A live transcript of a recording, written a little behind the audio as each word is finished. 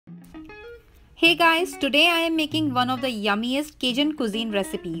Hey guys, today I am making one of the yummiest Cajun cuisine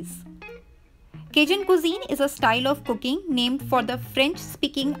recipes. Cajun cuisine is a style of cooking named for the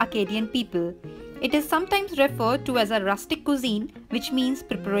French-speaking Acadian people. It is sometimes referred to as a rustic cuisine, which means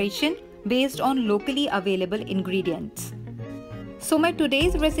preparation based on locally available ingredients. So my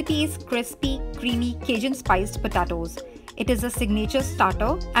today's recipe is crispy, creamy Cajun spiced potatoes. It is a signature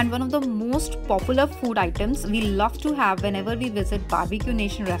starter and one of the most popular food items we love to have whenever we visit Barbeque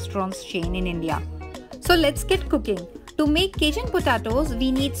Nation restaurants chain in India. So let's get cooking. To make Cajun potatoes,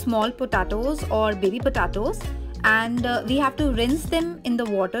 we need small potatoes or baby potatoes, and we have to rinse them in the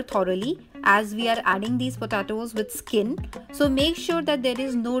water thoroughly as we are adding these potatoes with skin. So make sure that there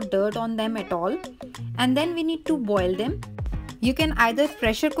is no dirt on them at all, and then we need to boil them. You can either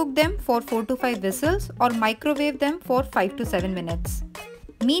pressure cook them for 4 to 5 whistles or microwave them for 5 to 7 minutes.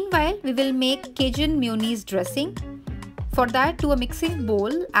 Meanwhile, we will make Cajun mayonnaise dressing. For that, to a mixing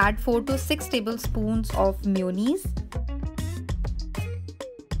bowl, add 4 to 6 tablespoons of mayonnaise.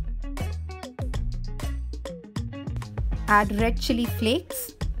 Add red chili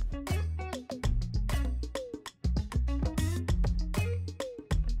flakes.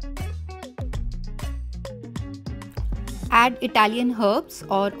 Add Italian herbs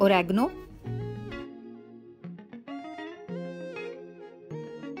or oregano.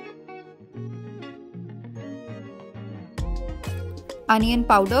 Onion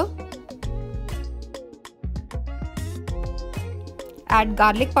powder. Add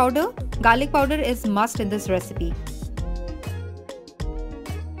garlic powder. Garlic powder is must in this recipe.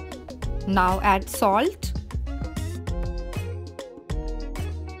 Now add salt,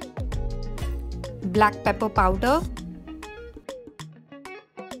 black pepper powder,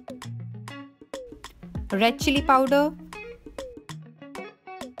 red chili powder,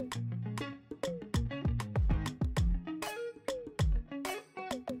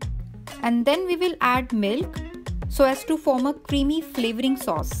 and then we will add milk so as to form a creamy flavoring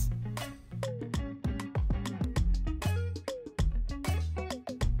sauce.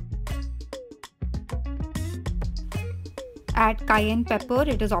 Add cayenne pepper,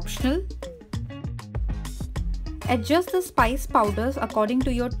 it is optional. Adjust the spice powders according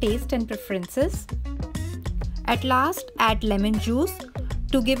to your taste and preferences. At last, add lemon juice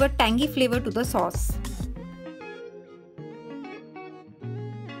to give a tangy flavor to the sauce.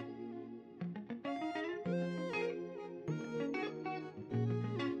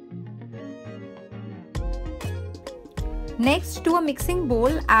 Next, to a mixing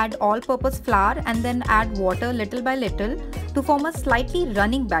bowl, add all-purpose flour and then add water little by little to form a slightly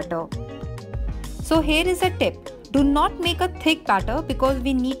running batter. So here is a tip. Do not make a thick batter because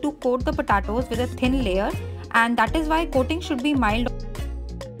we need to coat the potatoes with a thin layer, and that is why coating should be mild.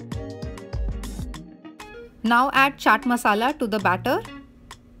 Now add chaat masala to the batter.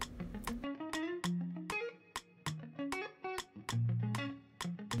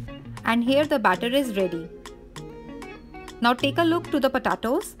 And here the batter is ready. Now take a look to the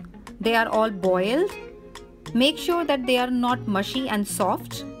potatoes. They are all boiled. Make sure that they are not mushy and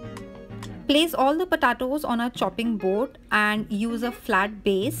soft. Place all the potatoes on a chopping board and use a flat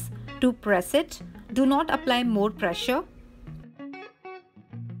base to press it. Do not apply more pressure.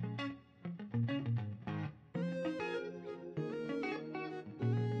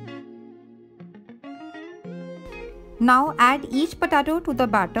 Now add each potato to the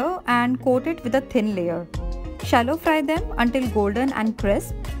batter and coat it with a thin layer. Shallow fry them until golden and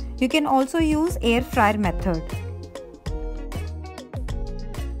crisp. You can also use air fryer method.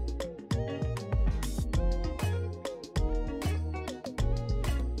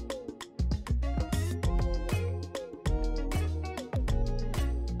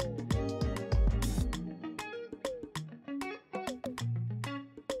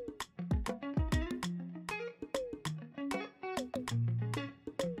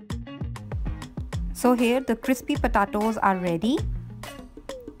 So here the crispy potatoes are ready.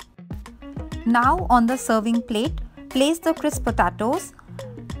 Now on the serving plate, place the crisp potatoes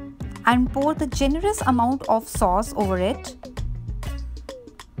and pour the generous amount of sauce over it.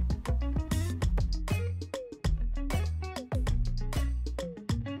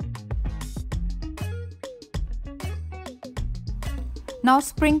 Now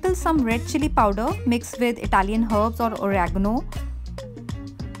sprinkle some red chili powder mixed with Italian herbs or oregano.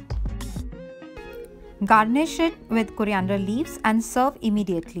 Garnish it with coriander leaves and serve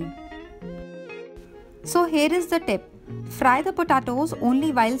immediately. So here is the tip. Fry the potatoes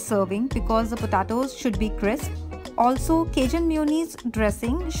only while serving because the potatoes should be crisp. Also, Cajun mayonnaise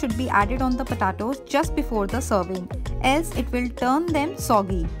dressing should be added on the potatoes just before the serving, else it will turn them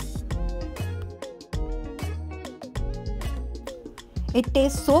soggy. It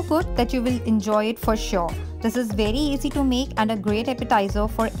tastes so good that you will enjoy it for sure. This is very easy to make and a great appetizer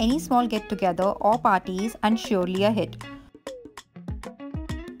for any small get-together or parties, and surely a hit.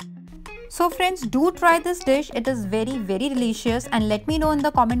 So friends, do try this dish. It is very delicious, and let me know in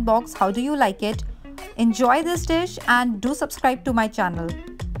the comment box how do you like it. Enjoy this dish and do subscribe to my channel.